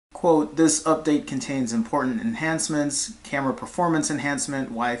quote, "This update contains important enhancements, camera performance enhancement,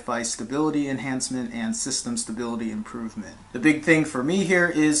 Wi-Fi stability enhancement, and system stability improvement." The big thing for me here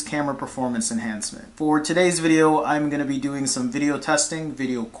is camera performance enhancement. For today's video, I'm going to be doing some video testing,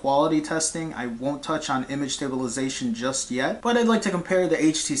 video quality testing. I won't touch on image stabilization just yet, but I'd like to compare the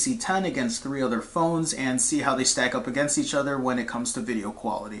HTC 10 against 3 other phones and see how they stack up against each other when it comes to video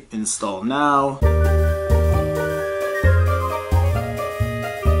quality. Install now.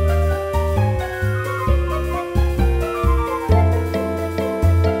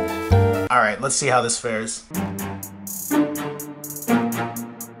 Alright, let's see how this fares.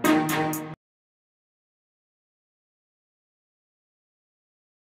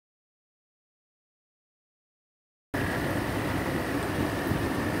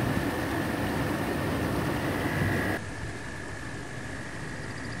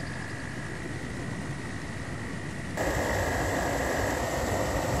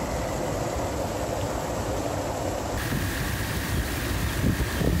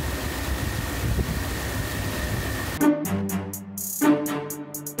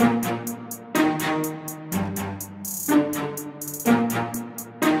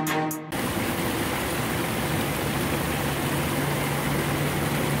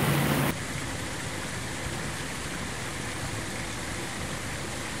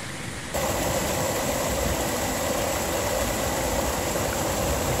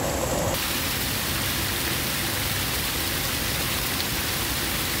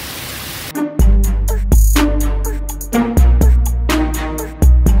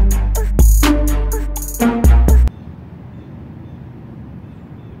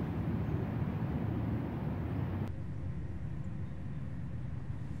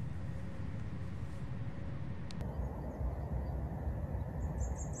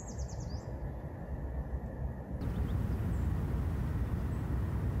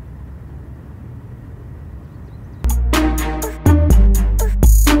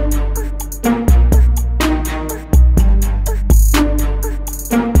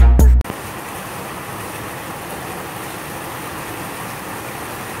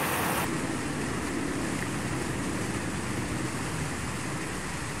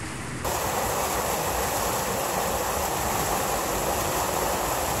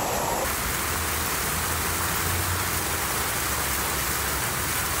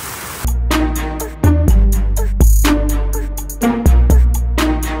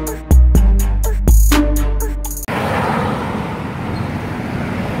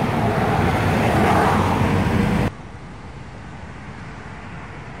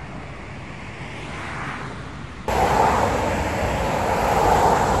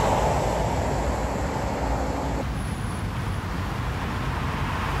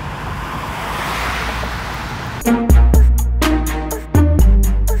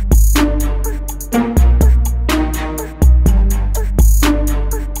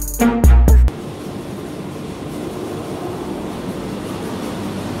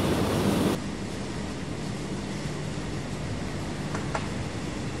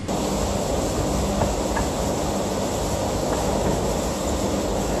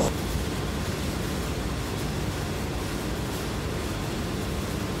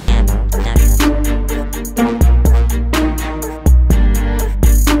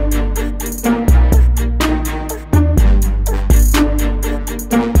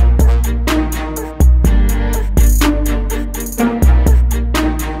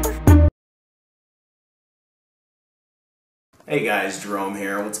 Hey guys, Jerome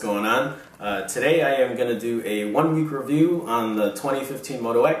here. What's going on? Today I am going to do a 1-week review on the 2015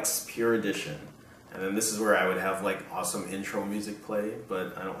 Moto X Pure Edition. And then this is where I would have like awesome intro music play,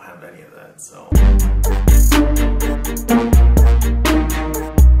 but I don't have any of that, so...